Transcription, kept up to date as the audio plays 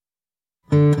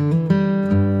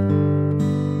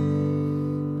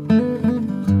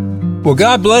Well,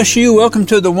 God bless you. Welcome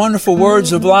to the Wonderful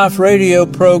Words of Life radio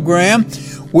program.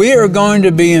 We are going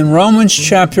to be in Romans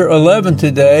chapter 11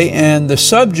 today, and the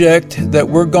subject that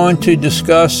we're going to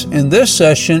discuss in this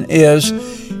session is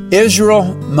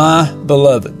Israel, my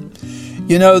beloved.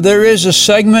 You know, there is a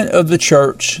segment of the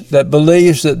church that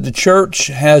believes that the church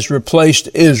has replaced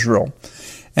Israel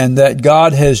and that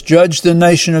God has judged the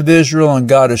nation of Israel and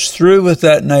God is through with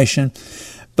that nation.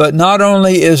 But not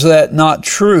only is that not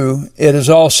true, it is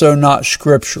also not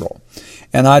scriptural.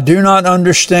 And I do not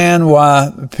understand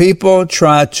why people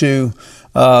try to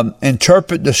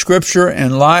interpret the scripture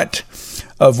in light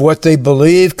of what they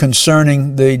believe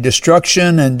concerning the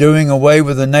destruction and doing away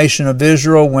with the nation of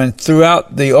Israel, when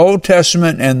throughout the Old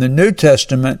Testament and the New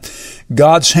Testament,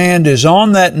 God's hand is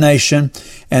on that nation,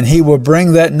 and He will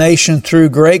bring that nation through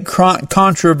great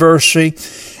controversy,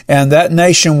 and that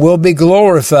nation will be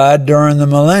glorified during the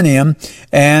millennium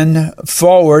and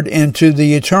forward into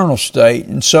the eternal state.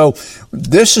 And so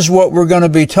this is what we're going to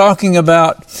be talking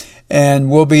about, and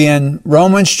we'll be in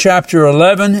Romans chapter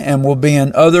 11, and we'll be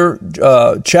in other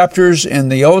chapters in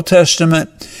the Old Testament.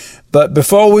 But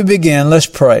before we begin, let's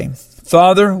pray.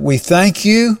 Father, we thank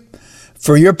you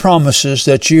for your promises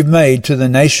that you've made to the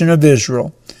nation of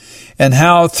Israel, and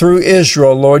how through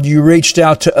Israel, Lord, you reached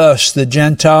out to us, the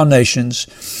Gentile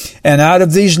nations, and out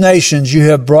of these nations you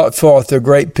have brought forth a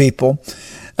great people.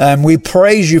 And we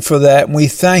praise you for that, and we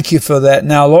thank you for that.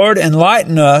 Now, Lord,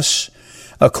 enlighten us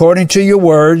according to your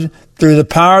word through the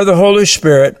power of the Holy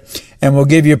Spirit, and we'll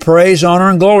give you praise, honor,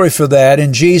 and glory for that.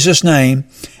 In Jesus' name,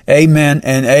 amen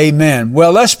and amen.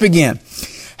 Well, let's begin.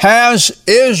 Has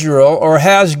Israel, or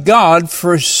has God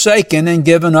forsaken and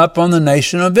given up on the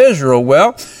nation of Israel?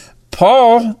 Well,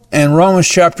 Paul in Romans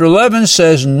chapter 11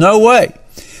 says, no way.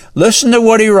 Listen to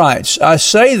what he writes. I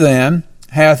say then,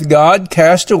 hath God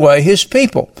cast away his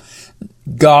people?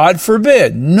 God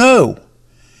forbid. No.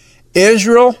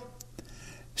 Israel,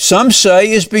 some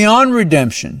say, is beyond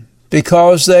redemption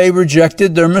because they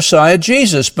rejected their Messiah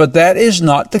Jesus, but that is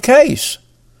not the case.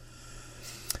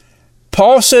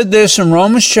 Paul said this in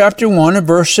Romans chapter 1 and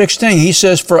verse 16. He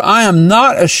says, for I am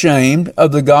not ashamed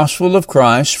of the gospel of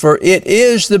Christ, for it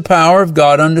is the power of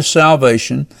God unto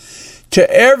salvation to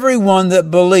everyone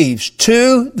that believes,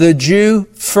 to the Jew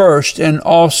first and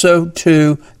also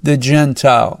to the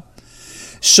Gentile.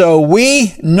 So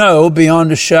we know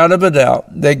beyond a shadow of a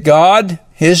doubt that God,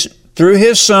 through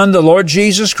His Son, the Lord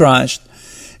Jesus Christ,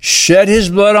 shed His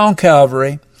blood on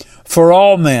Calvary for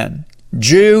all men,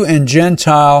 Jew and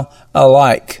Gentile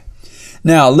alike.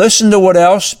 Now, listen to what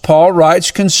else Paul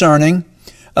writes concerning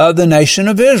the nation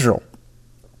of Israel.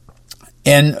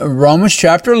 In Romans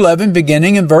chapter 11,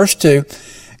 beginning in verse 2,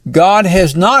 God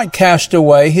has not cast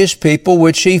away His people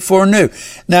which He foreknew.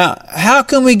 Now, how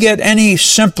can we get any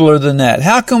simpler than that?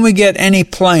 How can we get any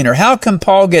plainer? How can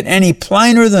Paul get any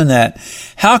plainer than that?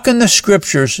 How can the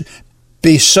scriptures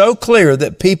be so clear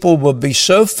that people will be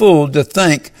so fooled to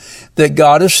think that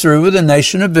God is through with the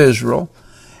nation of Israel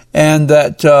and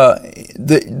that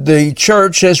the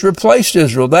church has replaced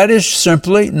Israel? That is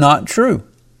simply not true.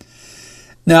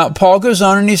 Now, Paul goes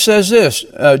on and he says this,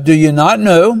 do you not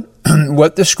know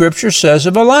what the scripture says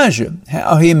of Elijah,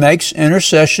 how he makes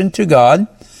intercession to God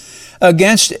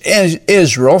against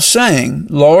Israel, saying,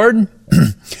 Lord,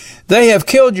 they have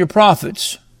killed your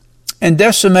prophets and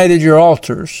decimated your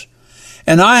altars,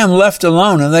 and I am left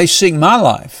alone, and they seek my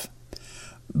life.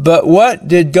 But what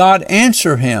did God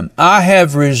answer him? I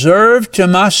have reserved to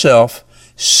myself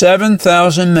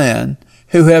 7,000 men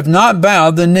who have not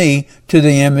bowed the knee to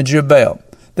the image of Baal,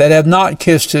 that have not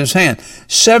kissed his hand.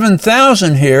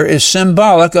 7,000 here is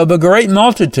symbolic of a great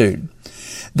multitude.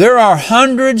 There are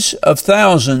hundreds of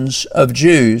thousands of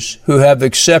Jews who have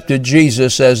accepted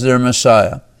Jesus as their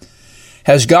Messiah.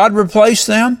 Has God replaced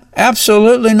them?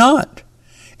 Absolutely not.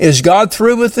 Is God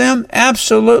through with them?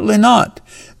 Absolutely not.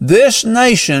 This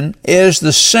nation is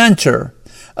the center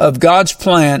of God's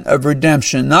plan of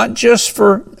redemption, not just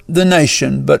for the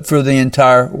nation, but for the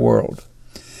entire world.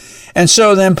 And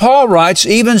so then Paul writes,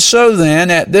 even so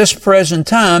then, at this present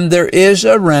time, there is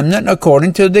a remnant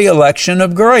according to the election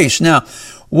of grace. Now,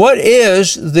 what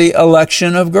is the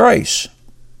election of grace?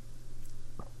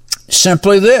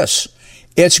 Simply this,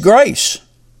 it's grace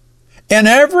in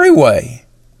every way.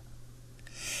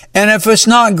 And if it's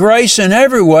not grace in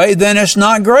every way, then it's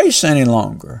not grace any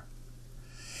longer.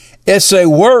 It's a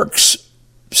works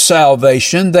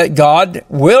salvation that God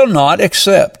will not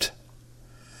accept.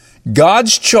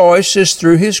 God's choice is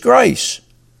through His grace,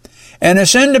 and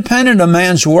it's independent of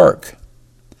man's work.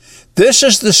 This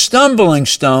is the stumbling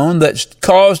stone that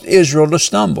caused Israel to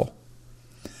stumble.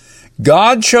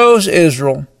 God chose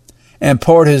Israel and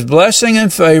poured His blessing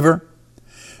and favor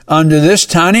under this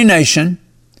tiny nation,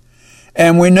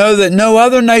 and we know that no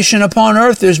other nation upon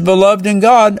earth is beloved in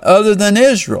God other than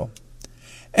Israel.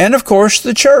 And of course,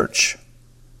 the church.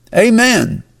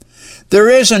 Amen. There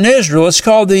is an Israel. It's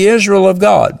called the Israel of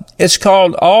God. It's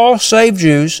called all saved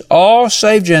Jews, all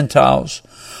saved Gentiles,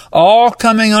 all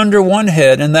coming under one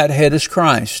head, and that head is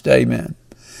Christ. Amen.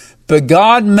 But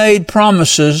God made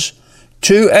promises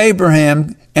to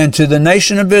Abraham and to the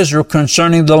nation of Israel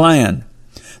concerning the land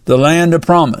of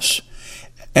promise.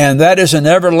 And that is an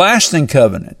everlasting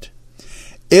covenant.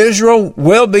 Israel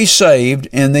will be saved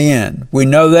in the end. We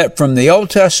know that from the Old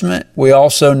Testament. We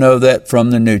also know that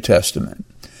from the New Testament.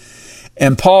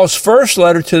 In Paul's first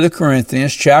letter to the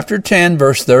Corinthians, chapter 10,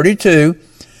 verse 32,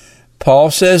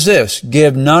 Paul says this,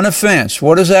 give none offense.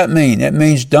 What does that mean? It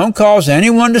means don't cause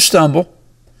anyone to stumble,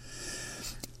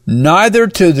 neither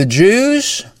to the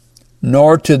Jews,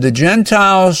 nor to the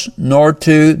Gentiles, nor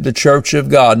to the church of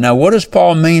God. Now, what does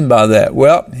Paul mean by that?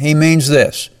 Well, he means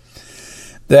this,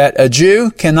 that a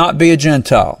Jew cannot be a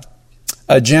Gentile.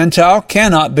 A Gentile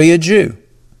cannot be a Jew.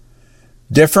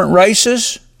 Different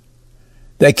races,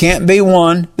 they can't be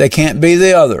one, they can't be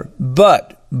the other.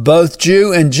 But both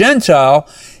Jew and Gentile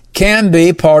can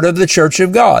be part of the church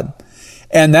of God.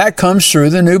 And that comes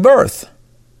through the new birth.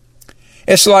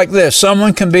 It's like this.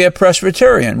 Someone can be a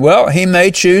Presbyterian. Well, he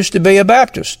may choose to be a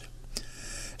Baptist.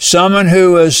 Someone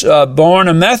who is born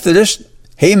a Methodist,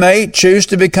 he may choose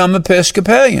to become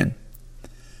Episcopalian.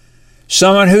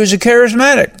 Someone who's a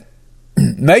charismatic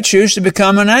may choose to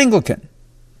become an Anglican.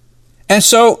 And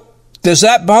so, does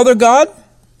that bother God?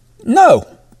 No.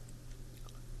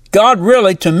 God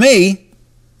really, to me,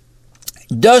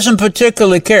 doesn't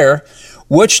particularly care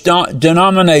which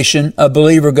denomination a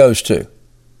believer goes to.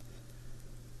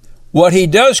 What he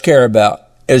does care about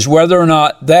is whether or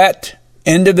not that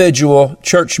individual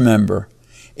church member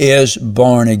is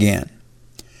born again.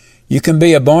 You can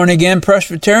be a born-again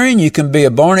Presbyterian, you can be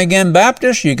a born-again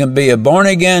Baptist, you can be a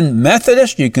born-again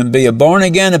Methodist, you can be a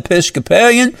born-again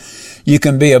Episcopalian, you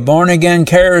can be a born-again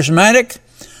Charismatic.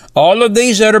 All of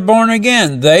these that are born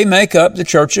again, they make up the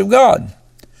church of God.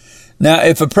 Now,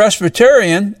 if a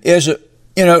Presbyterian is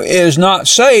not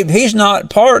saved, he's not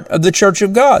part of the church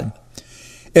of God.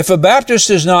 If a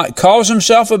Baptist calls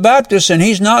himself a Baptist and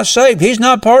he's not saved, he's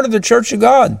not part of the church of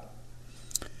God.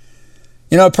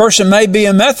 A person may be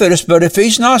a Methodist, but if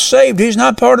he's not saved, he's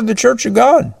not part of the church of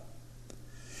God.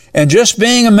 And just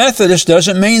being a Methodist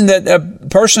doesn't mean that a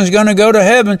person is going to go to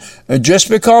heaven. Just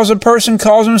because a person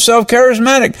calls himself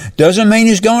charismatic doesn't mean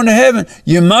he's going to heaven.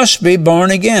 You must be born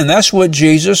again. That's what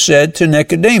Jesus said to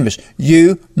Nicodemus.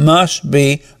 You must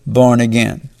be born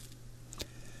again.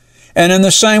 And in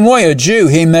the same way, a Jew,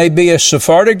 he may be a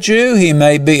Sephardic Jew, he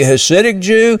may be a Hasidic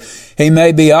Jew, he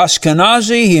may be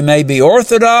Ashkenazi, he may be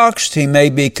Orthodox, he may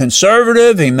be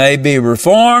conservative, he may be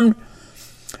Reformed.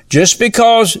 Just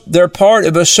because they're part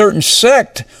of a certain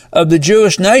sect of the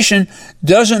Jewish nation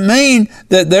doesn't mean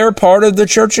that they're part of the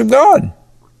church of God.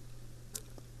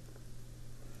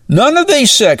 None of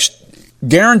these sects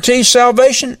guarantee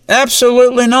salvation?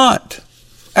 Absolutely not.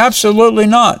 Absolutely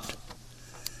not.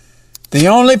 The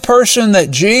only person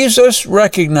that Jesus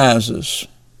recognizes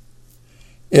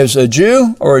is a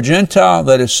Jew or a Gentile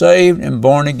that is saved and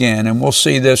born again. And we'll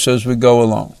see this as we go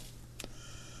along.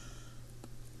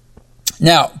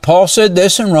 Now, Paul said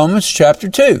this in Romans chapter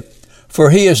 2. For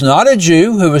he is not a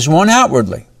Jew who is one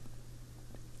outwardly,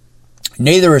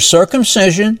 neither is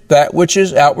circumcision that which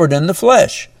is outward in the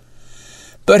flesh,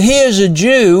 but he is a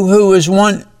Jew who is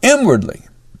one inwardly.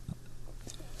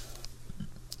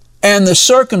 And the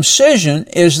circumcision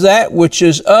is that which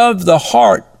is of the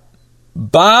heart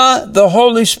by the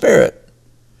Holy Spirit,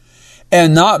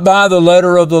 and not by the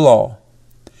letter of the law.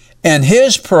 And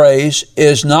his praise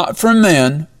is not from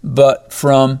men, but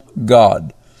from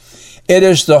God. It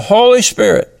is the Holy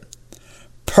Spirit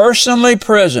personally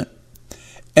present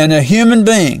in a human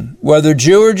being, whether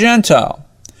Jew or Gentile,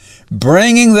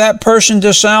 bringing that person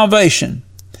to salvation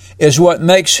is what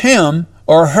makes him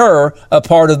or her a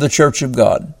part of the church of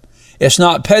God. It's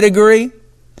not pedigree.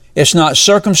 It's not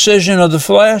circumcision of the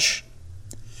flesh.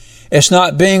 It's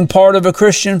not being part of a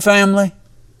Christian family.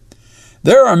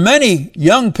 There are many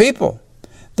young people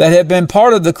that have been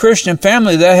part of the Christian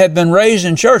family that have been raised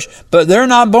in church, but they're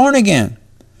not born again.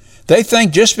 They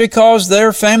think just because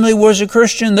their family was a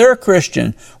Christian, they're a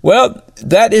Christian. Well,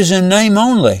 that is in name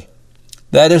only.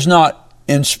 That is not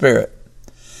in spirit.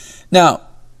 Now,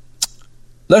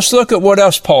 let's look at what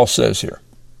else Paul says here.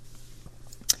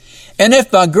 And if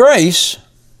by grace,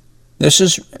 this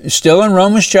is still in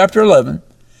Romans chapter 11,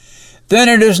 then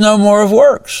it is no more of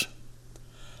works.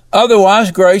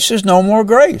 Otherwise, grace is no more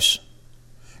grace.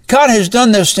 God has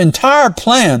done this entire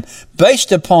plan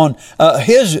based upon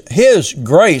His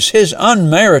grace, His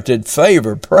unmerited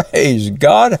favor. Praise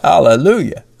God.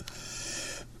 Hallelujah.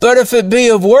 But if it be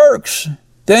of works,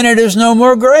 then it is no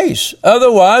more grace.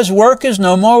 Otherwise, work is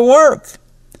no more work.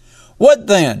 What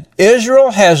then?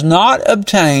 Israel has not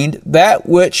obtained that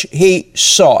which he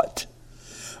sought,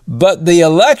 but the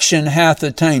election hath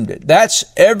attained it. That's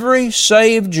every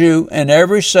saved Jew and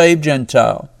every saved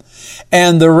Gentile.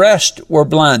 And the rest were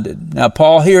blinded. Now,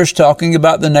 Paul here is talking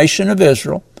about the nation of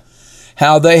Israel,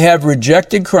 how they have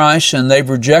rejected Christ and they've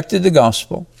rejected the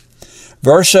gospel.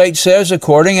 Verse 8 says,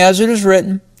 according as it is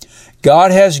written,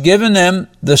 God has given them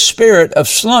the spirit of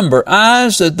slumber,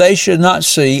 eyes that they should not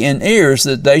see, and ears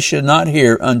that they should not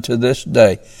hear unto this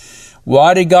day.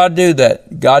 Why did God do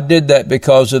that? God did that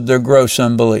because of their gross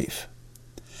unbelief.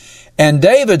 And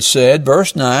David said,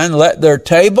 verse 9, let their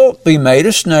table be made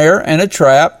a snare and a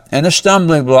trap and a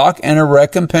stumbling block and a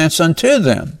recompense unto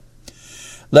them.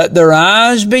 Let their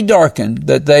eyes be darkened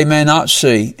that they may not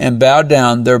see, and bow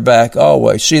down their back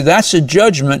always. See, that's a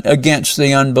judgment against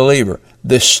the unbeliever,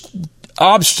 this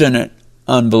obstinate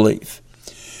unbelief.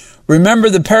 Remember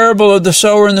the parable of the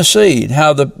sower and the seed,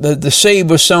 how the seed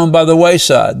was sown by the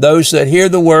wayside. Those that hear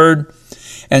the word,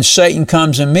 and Satan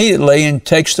comes immediately and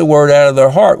takes the word out of their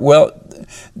heart. Well,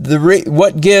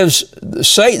 what gives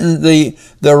Satan the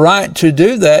right to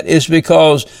do that is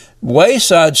because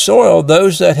wayside soil,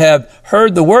 those that have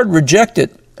heard the word reject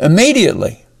it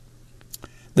immediately.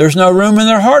 There's no room in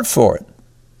their heart for it.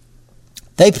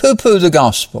 They poo-poo the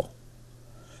gospel.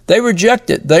 They reject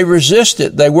it. They resist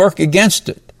it. They work against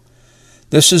it.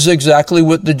 This is exactly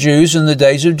what the Jews in the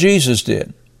days of Jesus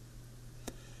did.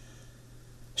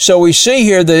 So we see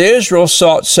here that Israel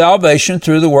sought salvation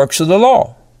through the works of the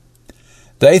law.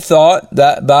 They thought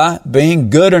that by being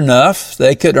good enough,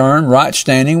 they could earn right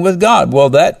standing with God. Well,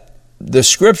 the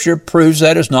Scripture proves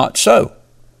that is not so.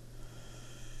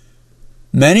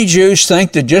 Many Jews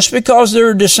think that just because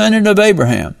they're a descendant of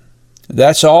Abraham,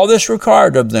 that's all that's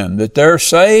required of them, that they're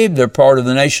saved, they're part of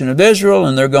the nation of Israel,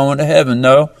 and they're going to heaven.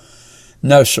 No,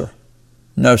 sir.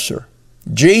 No, sir.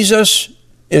 Jesus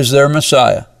is their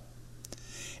Messiah.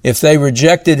 If they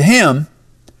rejected Him,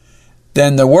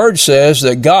 then the Word says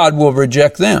that God will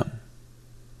reject them.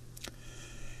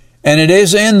 And it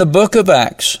is in the book of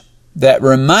Acts that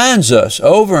reminds us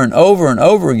over and over and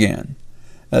over again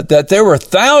that there were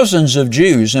thousands of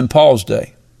Jews in Paul's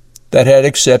day that had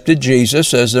accepted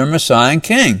Jesus as their Messiah and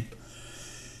King.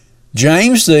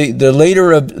 James, the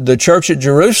leader of the church at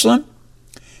Jerusalem,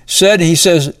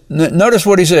 notice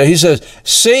what he said. He says,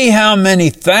 see how many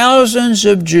thousands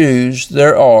of Jews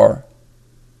there are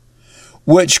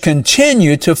which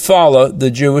continue to follow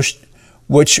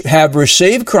which have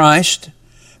received Christ,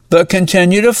 but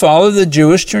continue to follow the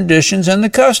Jewish traditions and the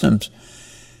customs.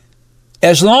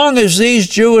 As long as these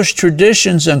Jewish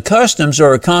traditions and customs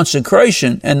are a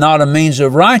consecration and not a means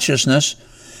of righteousness,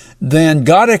 then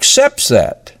God accepts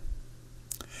that.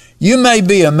 You may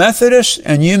be a Methodist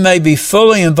and you may be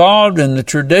fully involved in the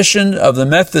tradition of the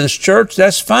Methodist Church.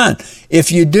 That's fine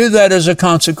if you do that as a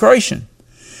consecration.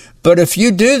 But if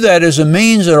you do that as a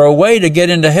means or a way to get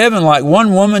into heaven, like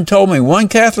one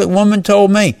Catholic woman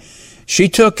told me, she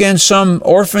took in some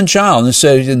orphan child and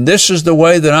said, and this is the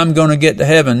way that I'm going to get to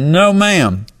heaven. No,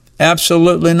 ma'am.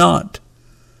 Absolutely not.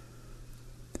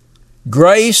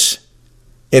 Grace,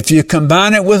 if you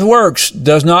combine it with works,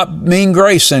 does not mean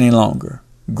grace any longer.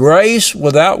 Grace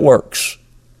without works.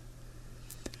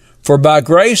 For by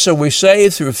grace are we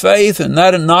saved through faith, and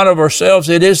that not of ourselves.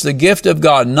 It is the gift of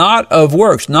God, not of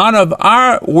works, not of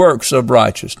our works of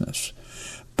righteousness,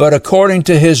 but according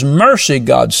to His mercy,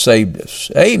 God saved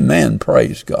us. Amen.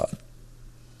 Praise God.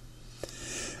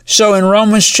 So in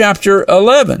Romans chapter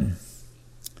 11,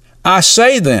 I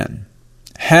say then,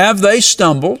 have they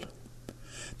stumbled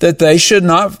that they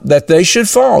should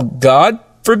fall? God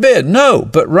forbid. No,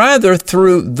 but rather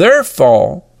through their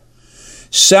fall,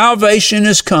 salvation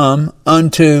is come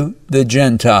unto the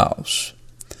Gentiles,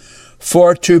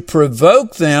 for to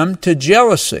provoke them to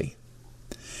jealousy.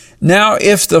 Now,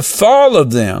 if the fall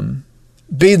of them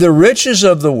be the riches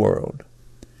of the world,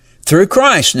 through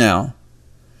Christ now,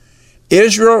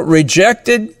 Israel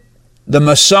rejected the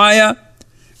Messiah,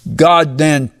 God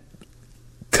then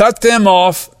cut them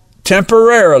off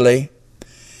temporarily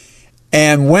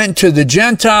and went to the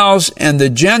Gentiles, and the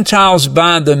Gentiles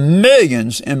by the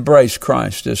millions embraced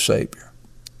Christ as Savior.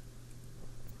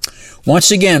 Once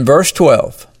again, verse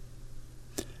 12.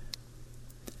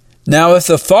 Now if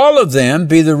the fall of them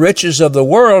be the riches of the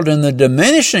world, and the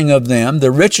diminishing of them the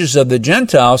riches of the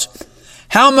Gentiles,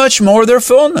 how much more their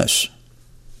fullness?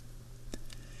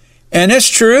 And it's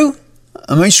true.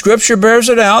 I mean, Scripture bears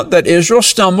it out that Israel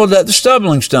stumbled at the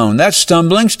stumbling stone. That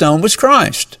stumbling stone was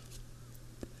Christ.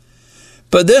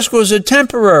 But this was a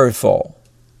temporary fall.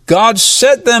 God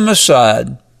set them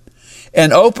aside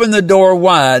and opened the door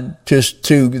wide to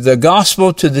the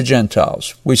gospel to the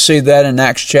Gentiles. We see that in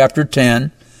Acts chapter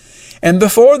 10. And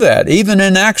before that, even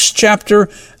in Acts chapter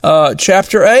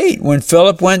 8, when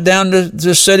Philip went down to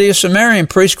the city of Samaria and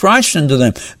preached Christ unto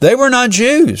them, they were not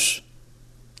Jews.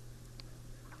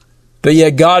 But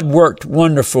yet God worked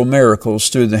wonderful miracles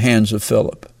through the hands of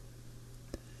Philip.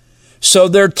 So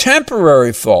their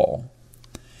temporary fall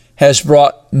has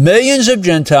brought millions of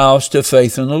Gentiles to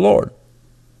faith in the Lord.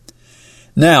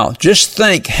 Now, just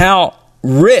think how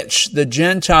rich the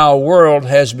Gentile world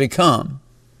has become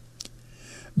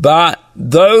by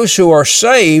those who are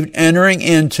saved entering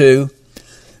into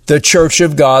the church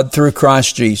of God through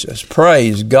Christ Jesus.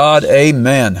 Praise God.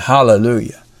 Amen.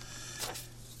 Hallelujah.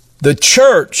 The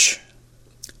church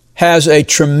has a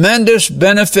tremendous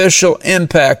beneficial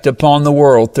impact upon the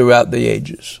world throughout the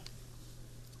ages.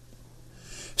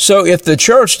 So if the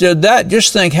church did that,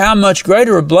 just think how much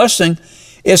greater a blessing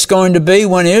it's going to be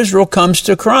when Israel comes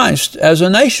to Christ as a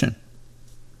nation.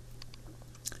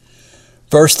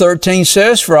 Verse 13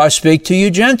 says, "For I speak to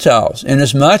you Gentiles,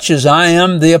 inasmuch as I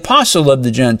am the apostle of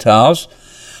the Gentiles,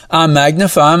 I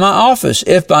magnify my office,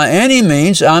 if by any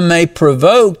means I may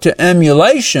provoke to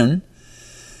emulation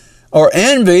or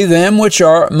envy them which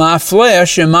are my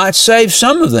flesh, and might save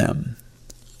some of them.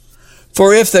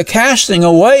 For if the casting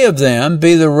away of them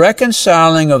be the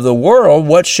reconciling of the world,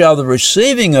 what shall the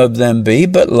receiving of them be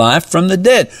but life from the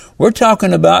dead?" We're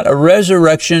talking about a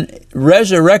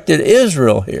resurrected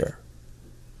Israel here.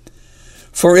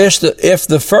 "For if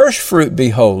the first fruit be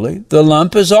holy, the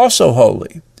lump is also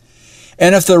holy.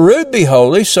 And if the root be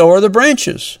holy, so are the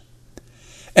branches.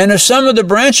 And if some of the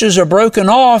branches are broken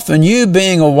off, and you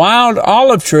being a wild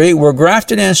olive tree were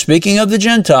grafted in," speaking of the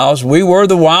Gentiles, we were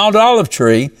the wild olive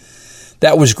tree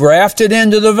that was grafted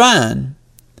into the vine,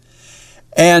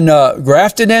 and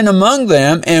grafted in among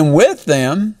them, and with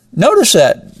them, notice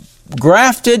that,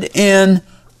 grafted in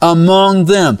among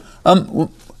them.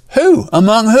 Who?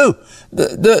 Among who?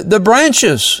 The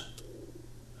branches.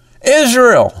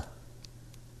 Israel.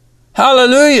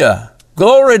 Hallelujah.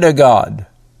 Glory to God.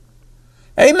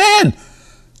 Amen.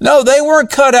 No, they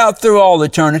weren't cut out through all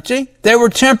eternity. They were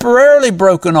temporarily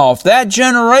broken off. That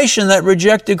generation that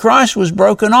rejected Christ was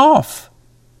broken off.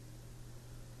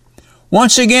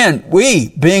 Once again, we,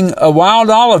 being a wild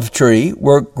olive tree,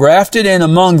 were grafted in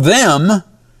among them,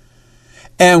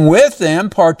 and with them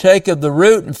partake of the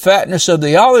root and fatness of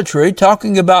the olive tree,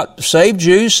 talking about saved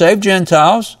Jews, saved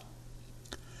Gentiles.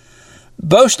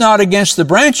 "Boast not against the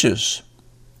branches.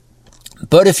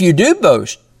 But if you do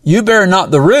boast, you bear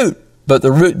not the root, but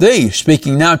the root thee,"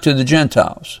 speaking now to the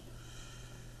Gentiles.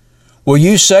 "Will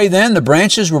you say then the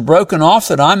branches were broken off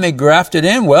that I may graft it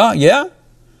in?" Well, yeah.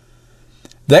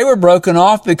 They were broken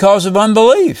off because of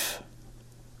unbelief.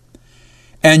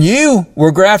 And you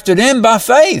were grafted in by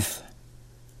faith.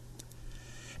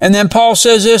 And then Paul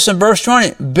says this in verse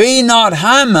 20, "Be not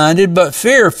high-minded, but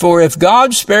fear, for if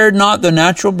God spared not the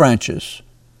natural branches,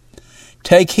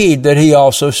 take heed that he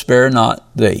also spare not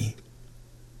thee."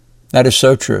 That is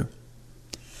so true.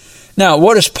 Now,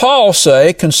 what does Paul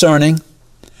say concerning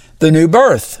the new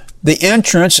birth, the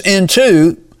entrance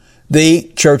into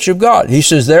the church of God? He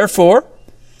says, "Therefore,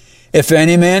 if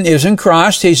any man is in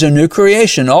Christ, he's a new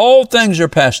creation. All things are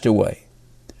passed away.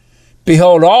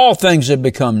 Behold, all things have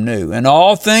become new, and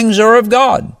all things are of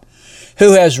God,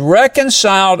 who has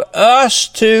reconciled us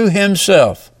to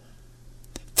himself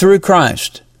through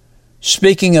Christ,"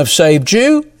 speaking of saved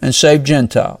Jew and saved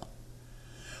Gentile.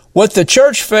 What the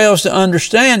church fails to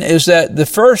understand is that the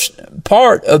first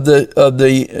part of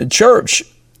the church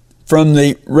from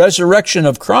the resurrection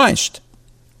of Christ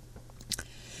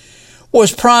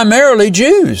was primarily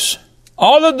Jews.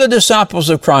 All of the disciples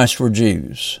of Christ were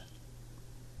Jews.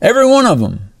 Every one of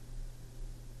them.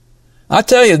 I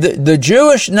tell you, the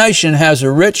Jewish nation has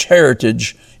a rich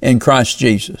heritage in Christ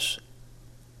Jesus.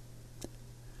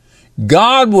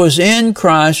 God was in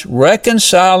Christ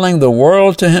reconciling the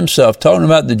world to himself, talking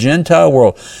about the Gentile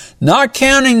world, not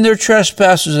counting their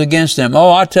trespasses against them.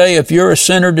 Oh, I tell you, if you're a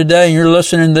sinner today and you're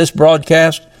listening to this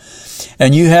broadcast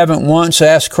and you haven't once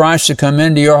asked Christ to come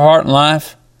into your heart and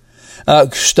life,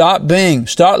 stop living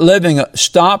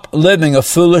a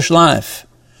foolish life.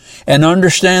 And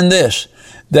understand this,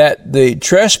 that the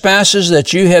trespasses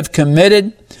that you have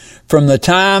committed from the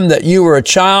time that you were a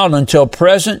child until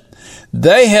present,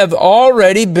 they have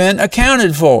already been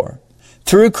accounted for.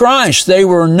 Through Christ, they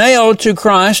were nailed to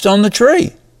Christ on the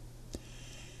tree.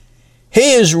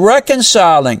 He is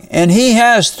reconciling, and He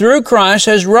has, through Christ,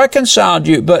 has reconciled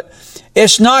you. But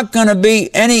it's not going to be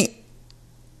any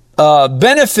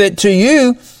benefit to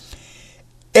you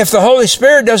if the Holy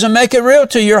Spirit doesn't make it real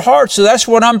to your heart. So that's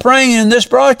what I'm praying in this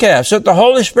broadcast, that the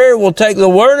Holy Spirit will take the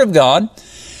Word of God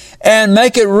and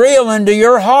make it real into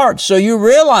your heart, so you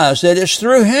realize that it's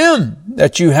through Him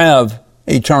that you have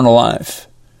eternal life.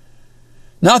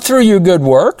 Not through your good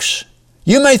works.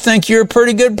 You may think you're a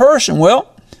pretty good person.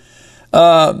 Well,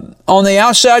 on the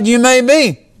outside you may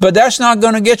be, but that's not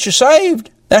going to get you saved.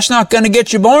 That's not going to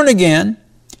get you born again.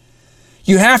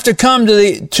 You have to come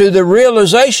to the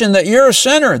realization that you're a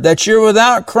sinner, that you're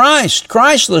without Christ,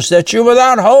 Christless, that you're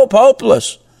without hope,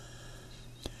 hopeless.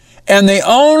 And the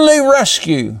only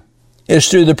rescue is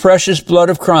through the precious blood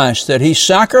of Christ that He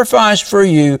sacrificed for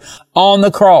you on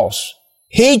the cross.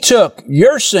 He took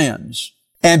your sins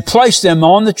and placed them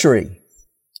on the tree.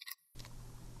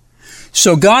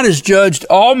 So God has judged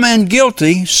all men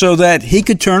guilty so that He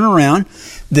could turn around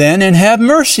then and have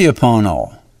mercy upon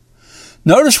all.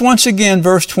 Notice once again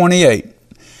verse 28.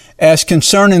 As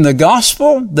concerning the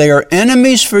gospel, they are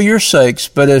enemies for your sakes,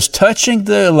 but as touching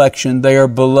the election, they are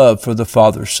beloved for the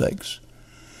Father's sakes.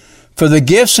 For the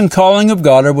gifts and calling of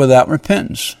God are without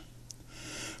repentance.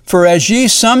 For as ye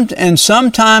in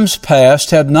some times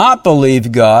past have not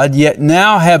believed God, yet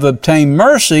now have obtained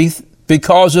mercy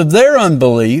because of their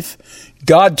unbelief,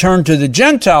 God turned to the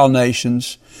Gentile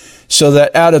nations, so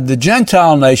that out of the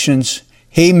Gentile nations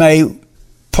He may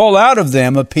pull out of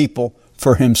them a people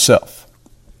for Himself.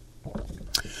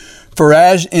 For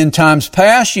as in times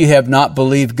past ye have not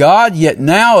believed God, yet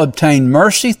now obtain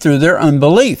mercy through their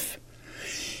unbelief.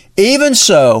 Even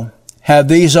so have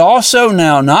these also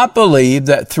now not believed,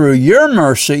 that through your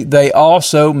mercy they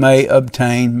also may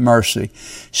obtain mercy.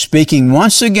 Speaking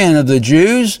once again of the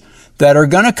Jews that are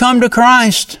going to come to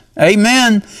Christ.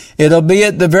 Amen. It'll be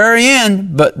at the very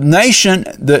end, but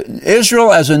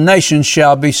Israel as a nation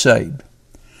shall be saved.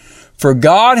 For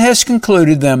God has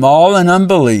concluded them all in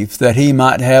unbelief, that He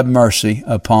might have mercy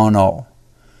upon all.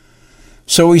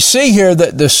 So we see here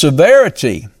that the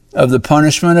severity of the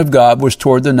punishment of God was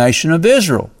toward the nation of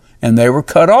Israel, and they were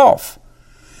cut off.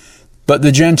 But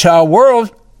the Gentile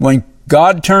world, when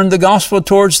God turned the gospel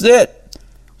towards it,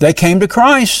 they came to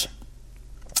Christ.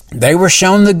 They were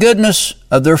shown the goodness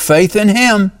of their faith in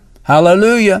Him.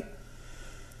 Hallelujah.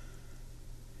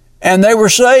 And they were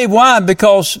saved. Why?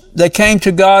 Because they came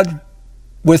to God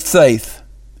with faith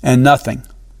and nothing.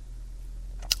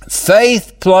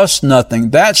 Faith plus nothing.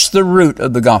 That's the root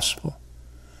of the gospel.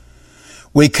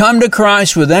 We come to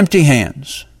Christ with empty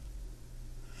hands.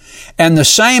 And the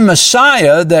same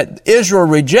Messiah that Israel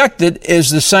rejected is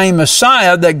the same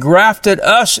Messiah that grafted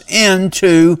us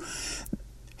into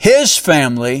His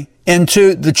family,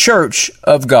 into the church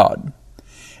of God.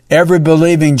 Every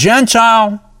believing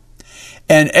Gentile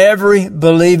and every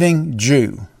believing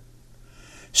Jew.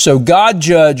 So God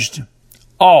judged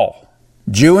all,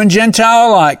 Jew and Gentile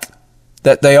alike,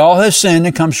 that they all have sinned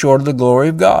and come short of the glory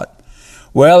of God.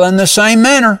 Well, in the same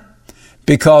manner,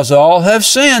 because all have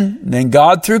sinned, then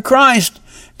God through Christ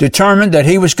determined that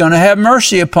He was going to have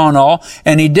mercy upon all,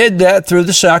 and He did that through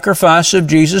the sacrifice of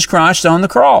Jesus Christ on the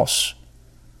cross.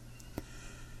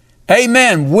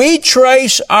 Amen. We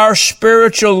trace our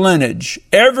spiritual lineage,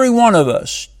 every one of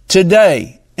us,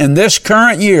 today, in this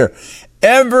current year.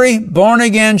 Every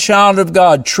born-again child of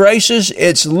God traces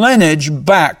its lineage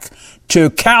back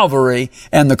to Calvary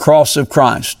and the cross of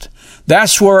Christ.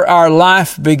 That's where our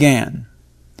life began.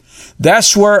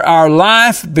 That's where our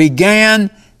life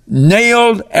began,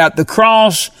 nailed at the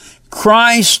cross,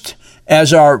 Christ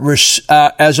as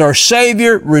our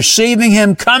Savior, receiving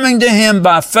Him, coming to Him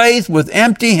by faith with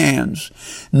empty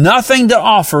hands, nothing to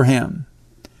offer Him,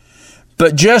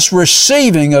 but just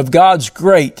receiving of God's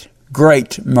great,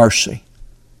 great mercy.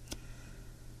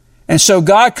 And so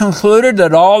God concluded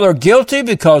that all are guilty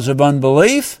because of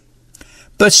unbelief,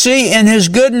 but see, in His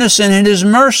goodness and in His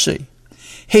mercy,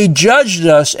 He judged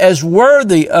us as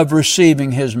worthy of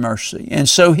receiving His mercy, and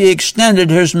so He extended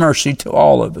His mercy to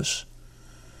all of us.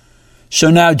 So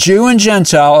now Jew and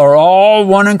Gentile are all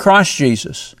one in Christ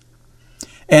Jesus.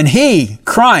 And He,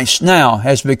 Christ, now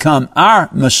has become our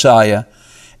Messiah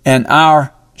and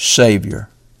our Savior.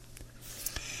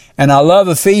 And I love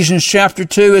Ephesians chapter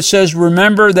 2. It says,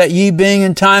 remember that ye being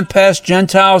in time past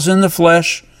Gentiles in the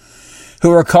flesh,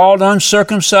 who are called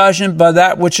uncircumcision by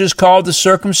that which is called the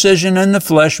circumcision in the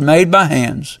flesh made by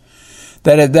hands,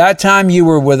 that at that time you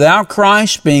were without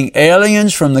Christ, being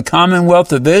aliens from the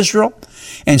commonwealth of Israel,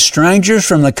 and strangers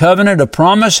from the covenant of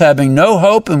promise, having no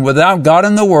hope and without God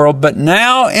in the world. But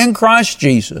now in Christ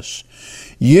Jesus,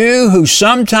 You who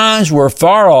sometimes were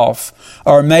far off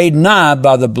are made nigh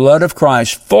by the blood of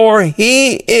Christ, for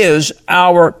he is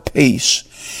our peace,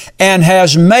 and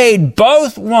has made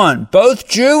both one, both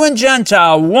Jew and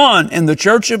Gentile, one in the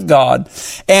church of God,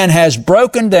 and has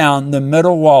broken down the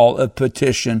middle wall of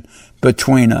petition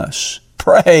between us.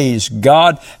 Praise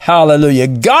God. Hallelujah.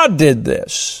 God did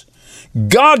this.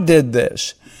 God did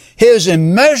this. His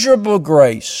immeasurable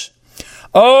grace.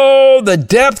 Oh, the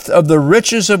depth of the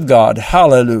riches of God.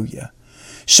 Hallelujah.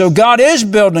 So God is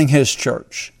building His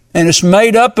church, and it's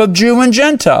made up of Jew and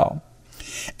Gentile.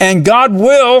 And God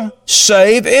will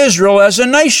save Israel as a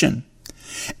nation.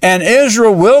 And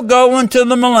Israel will go into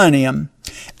the millennium,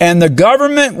 and the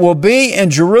government will be in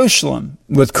Jerusalem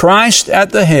with Christ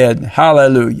at the head.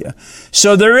 Hallelujah.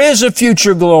 So there is a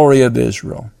future glory of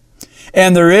Israel,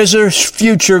 and there is a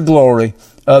future glory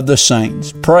of the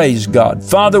saints. Praise God.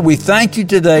 Father, we thank you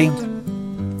today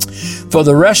for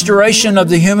the restoration of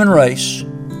the human race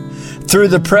through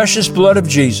the precious blood of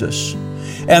Jesus,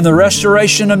 and the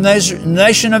restoration of the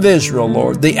nation of Israel,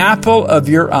 Lord, the apple of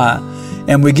your eye.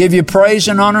 And we give you praise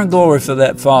and honor and glory for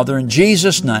that, Father, in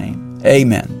Jesus' name.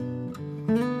 Amen.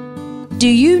 Do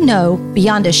you know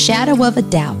beyond a shadow of a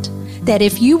doubt that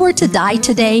if you were to die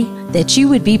today, that you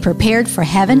would be prepared for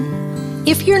heaven?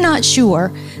 If you're not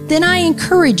sure, then I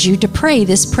encourage you to pray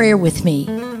this prayer with me.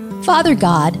 Father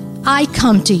God, I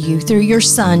come to you through your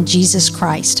Son, Jesus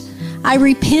Christ. I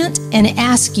repent and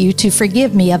ask you to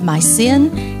forgive me of my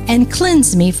sin and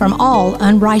cleanse me from all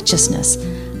unrighteousness.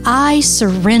 I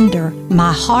surrender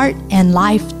my heart and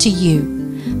life to you.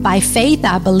 By faith,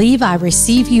 I believe I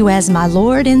receive you as my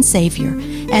Lord and Savior,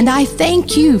 and I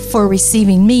thank you for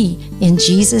receiving me in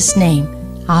Jesus' name.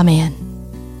 Amen.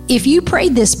 If you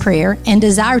prayed this prayer and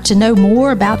desire to know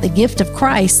more about the gift of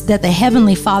Christ that the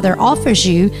Heavenly Father offers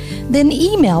you, then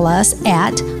email us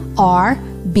at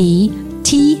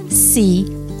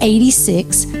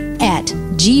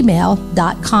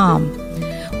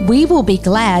rbtc86@gmail.com. We will be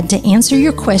glad to answer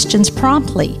your questions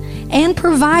promptly and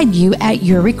provide you at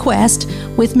your request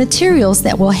with materials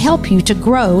that will help you to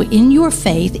grow in your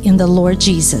faith in the Lord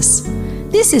Jesus.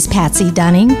 This is Patsy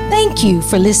Dunning. Thank you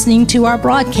for listening to our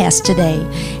broadcast today.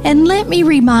 And let me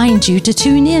remind you to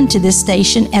tune in to this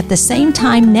station at the same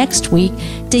time next week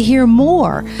to hear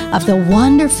more of the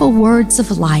wonderful words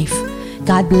of life.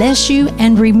 God bless you,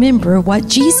 and remember what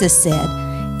Jesus said,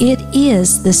 it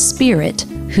is the Spirit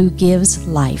who gives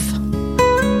life.